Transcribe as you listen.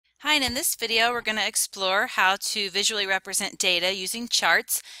Hi, and in this video we're going to explore how to visually represent data using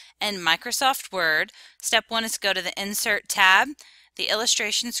charts in Microsoft Word. Step 1 is go to the Insert tab, the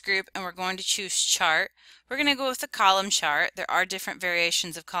Illustrations group, and we're going to choose Chart. We're going to go with the column chart. There are different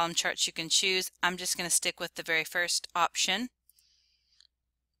variations of column charts you can choose. I'm just going to stick with the very first option.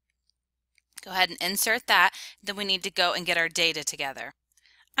 Go ahead and insert that. Then we need to go and get our data together.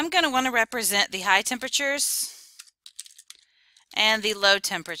 I'm going to want to represent the high temperatures and the low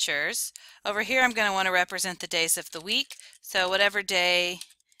temperatures. Over here I'm going to want to represent the days of the week, so whatever day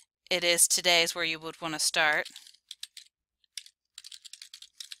it is today is where you would want to start.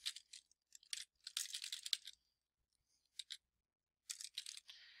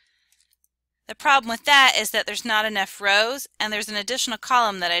 The problem with that is that there's not enough rows and there's an additional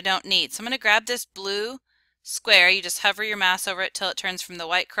column that I don't need. So I'm going to grab this blue square. You just hover your mouse over it till it turns from the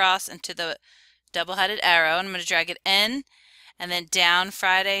white cross into the double-headed arrow, and I'm going to drag it in and then down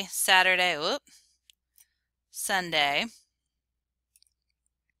Friday, Saturday, Sunday.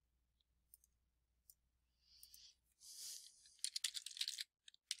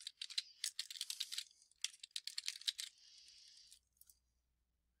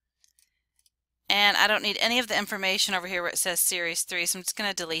 And I don't need any of the information over here where it says Series 3, so I'm just going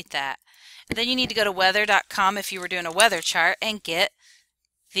to delete that. And then you need to go to weather.com if you were doing a weather chart and get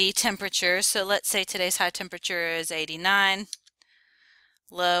the temperatures. So let's say today's high temperature is 89,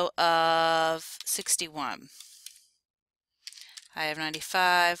 low of 61. High of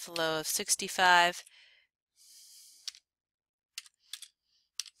 95, low of 65.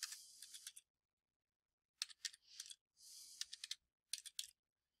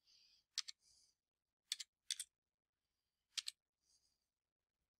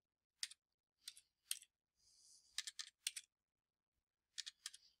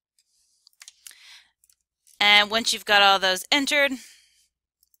 And once you've got all those entered,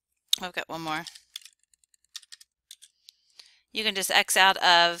 I've got one more. You can just X out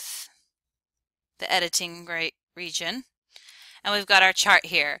of the editing region. And we've got our chart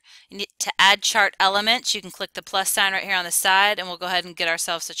here. You need to add chart elements. You can click the plus sign right here on the side, and we'll go ahead and get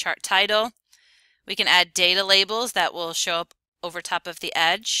ourselves a chart title. We can add data labels that will show up over top of the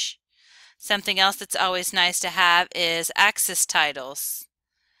edge. Something else that's always nice to have is axis titles.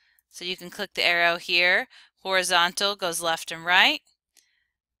 So you can click the arrow here. Horizontal goes left and right.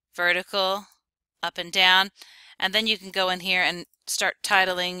 Vertical, up and down. And then you can go in here and start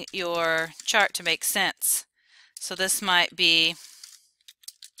titling your chart to make sense. So this might be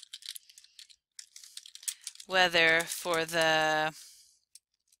weather for the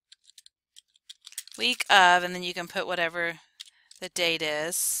week of, and then you can put whatever the date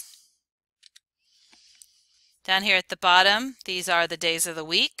is. Down here at the bottom, these are the days of the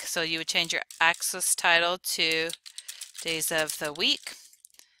week. So you would change your axis title to days of the week.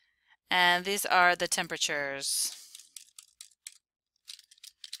 And these are the temperatures.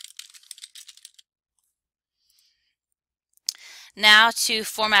 Now to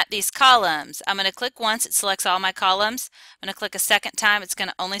format these columns, I'm going to click once, it selects all my columns. I'm going to click a second time, it's going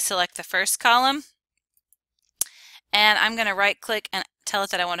to only select the first column. And I'm going to right click and tell it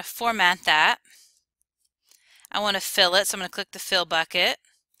that I want to format that. I want to fill it, so I'm going to click the fill bucket.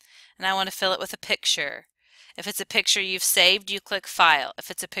 And I want to fill it with a picture. If it's a picture you've saved, you click File.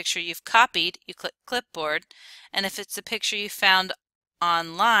 If it's a picture you've copied, you click Clipboard. And if it's a picture you found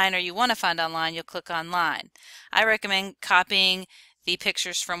online or you want to find online, you'll click Online. I recommend copying the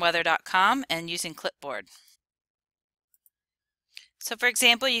pictures from weather.com and using Clipboard. So for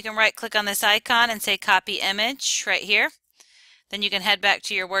example, you can right click on this icon and say Copy Image right here. Then you can head back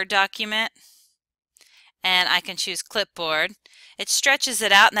to your Word document and I can choose Clipboard. It stretches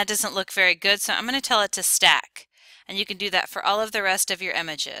it out and that doesn't look very good, so I'm going to tell it to stack. And you can do that for all of the rest of your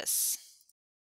images.